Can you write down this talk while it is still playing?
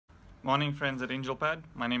Morning friends at AngelPad.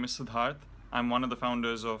 My name is Siddharth. I'm one of the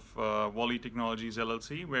founders of Walleee Technologies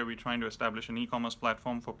LLC, where we're trying to establish an e-commerce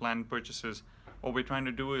platform for planned purchases. What we're trying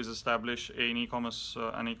to do is establish an e-commerce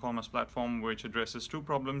platform which addresses two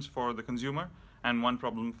problems for the consumer and one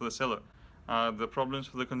problem for the seller. The problems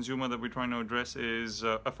for the consumer that we're trying to address is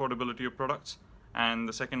affordability of products, and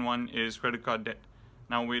the second one is credit card debt.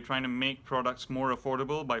 Now we're trying to make products more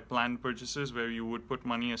affordable by planned purchases, where you would put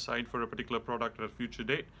money aside for a particular product at a future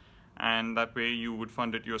date, and that way you would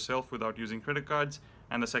fund it yourself without using credit cards.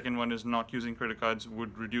 And the second one is not using credit cards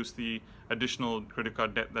would reduce the additional credit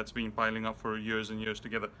card debt that's been piling up for years and years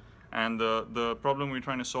together. And the problem we're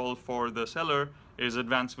trying to solve for the seller is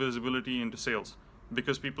advanced visibility into sales.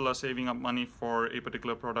 Because people are saving up money for a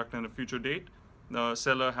particular product and a future date, the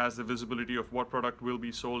seller has the visibility of what product will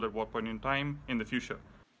be sold at what point in time in the future.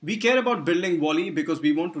 We care about building Walleee because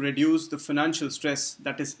we want to reduce the financial stress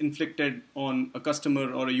that is inflicted on a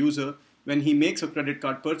customer or a user when he makes a credit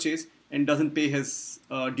card purchase and doesn't pay his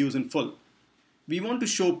dues in full. We want to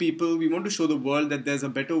show people, we want to show the world that there's a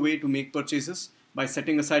better way to make purchases by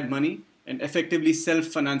setting aside money and effectively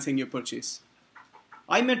self-financing your purchase.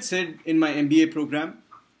 I met Sid in my MBA program.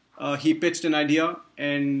 He pitched an idea,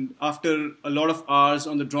 and after a lot of hours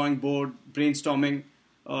on the drawing board, brainstorming,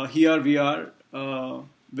 here we are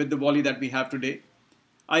with the Walleee that we have today.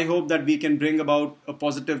 I hope that we can bring about a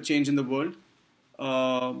positive change in the world,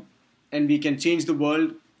 and we can change the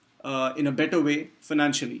world in a better way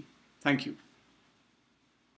financially. Thank you.